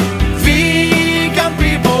 Vegan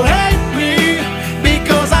people hate me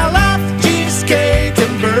because I love cheesecake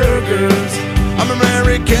and burgers. I'm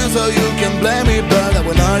American, so you can blame me, but I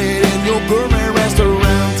will not eat in your gourmet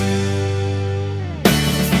restaurant.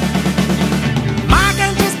 Mac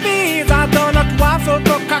and cheese, pizza, donut, waffle,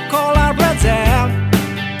 Coca-Cola, Brazil,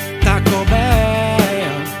 Taco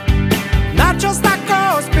Bell, nachos,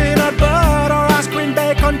 tacos, peanut butter, ice cream,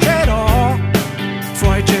 bacon, cheddar,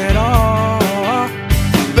 fried cheddar.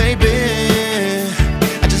 Baby,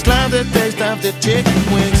 I just love the taste of the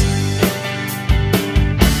chicken wings.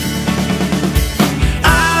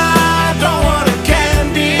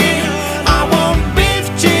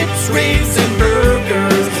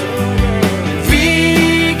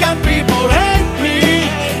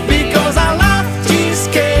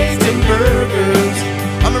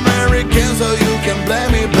 So you can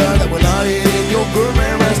blame me, but I will not eat in your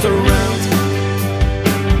gourmet restaurant.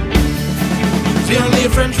 The only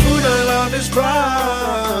French food I love is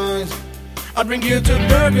fries. I'll bring you to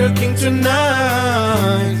Burger King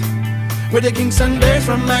tonight. with the King Sundays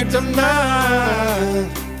from McDonald's.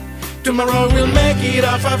 Tomorrow we'll make it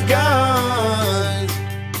off of guys.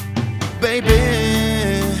 Baby,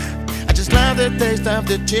 I just love the taste of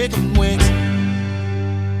the chicken wings.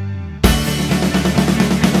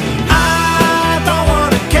 I don't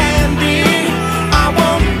want a candy, I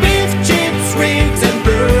want beef, chips, wings and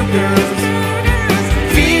burgers.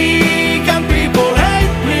 Vegan people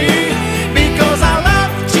hate me because I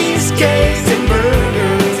love cheesecakes and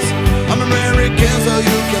burgers. I'm American, so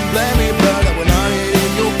you can blame me, but I will not eat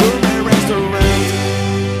in your gourmet restaurant.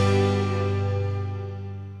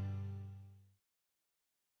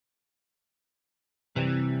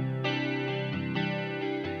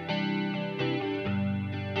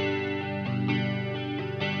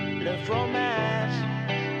 Love romance.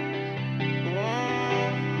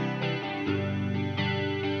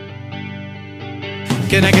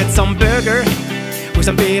 Can I get some burger with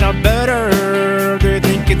some peanut butter? Do you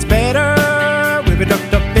think it's better with a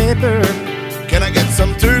Dr. Pepper? Can I get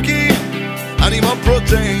some turkey? I need more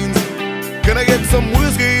proteins. Can I get some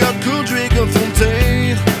whiskey? I could drink a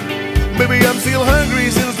fontaine. Maybe I'm still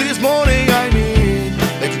hungry since this morning. I need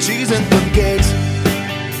like cheese and pancakes.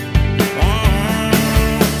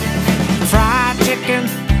 Fried chicken,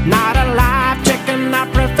 not a live chicken. I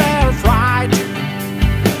prefer fried chicken.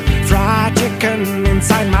 Fried chicken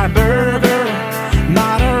inside my burger,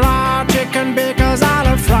 not a raw chicken because I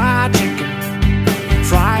love fried chicken.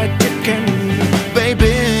 Fried chicken.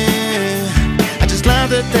 Baby, I just love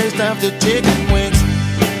the taste of the chicken wings.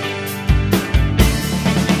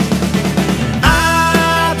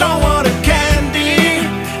 I don't want a candy,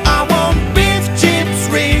 I want beef, chips,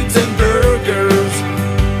 wings and burgers.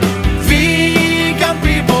 Vegan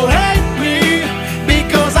people hate me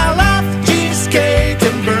because I love cheesecake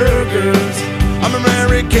and burgers. I'm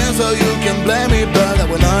American, so you can blame me, but I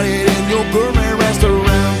will not eat in your gourmet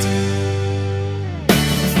restaurant.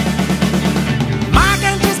 Mac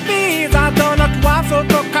and cheese, pizza, donut, waffle,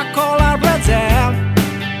 Coca-Cola, Brazil,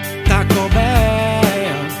 Taco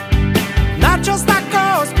Bell, nachos,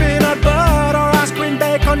 tacos, peanut butter, ice cream,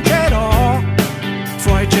 bacon, cheddar,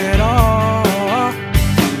 fried cheddar.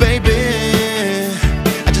 Baby,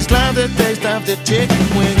 I just love the taste of the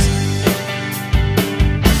chicken wings.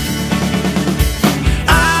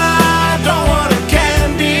 I don't want a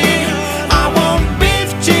candy, I want beef,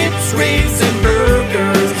 chips, wings and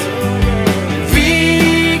burgers.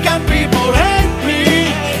 Vegan people hate me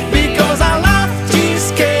because I love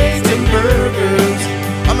cheesecakes and burgers.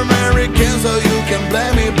 I'm American, so you can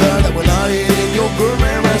blame me, but I will not eat in your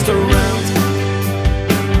gourmet restaurant.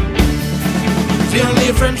 The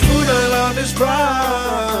only French food I love is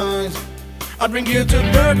fries. I'll bring you to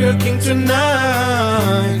Burger King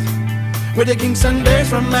tonight, with the King Sundays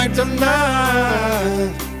from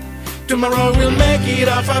McDonald's. Tomorrow we'll make it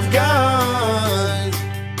off of guys.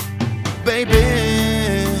 Baby,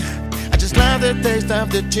 I just love the taste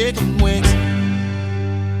of the chicken wings.